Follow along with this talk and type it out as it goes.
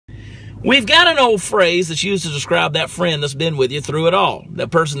We've got an old phrase that's used to describe that friend that's been with you through it all. That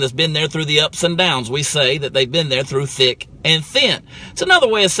person that's been there through the ups and downs. We say that they've been there through thick and thin. It's another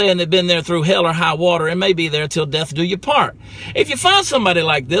way of saying they've been there through hell or high water and may be there till death do you part. If you find somebody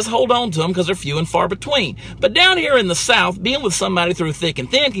like this, hold on to them because they're few and far between. But down here in the South, being with somebody through thick and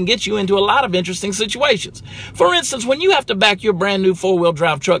thin can get you into a lot of interesting situations. For instance, when you have to back your brand new four-wheel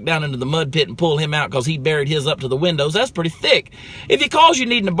drive truck down into the mud pit and pull him out because he buried his up to the windows, that's pretty thick. If he calls you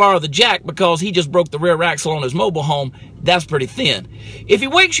needing to borrow the jack because he just broke the rear axle on his mobile home, that's pretty thin. If he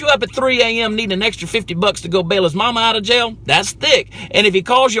wakes you up at 3 a.m. needing an extra $50 to go bail his mama out of jail, that's thick. And if he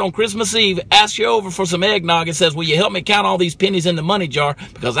calls you on Christmas Eve, asks you over for some eggnog and says, will you help me count all these pennies in the money jar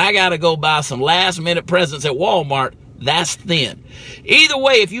because I got to go buy some last-minute presents at Walmart, that's thin. Either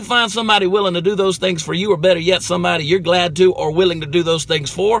way, if you find somebody willing to do those things for you, or better yet, somebody you're glad to or willing to do those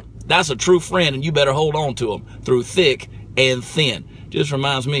things for, that's a true friend, and you better hold on to them through thick and thin. Just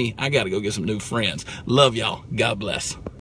reminds me, I got to go get some new friends. Love y'all. God bless.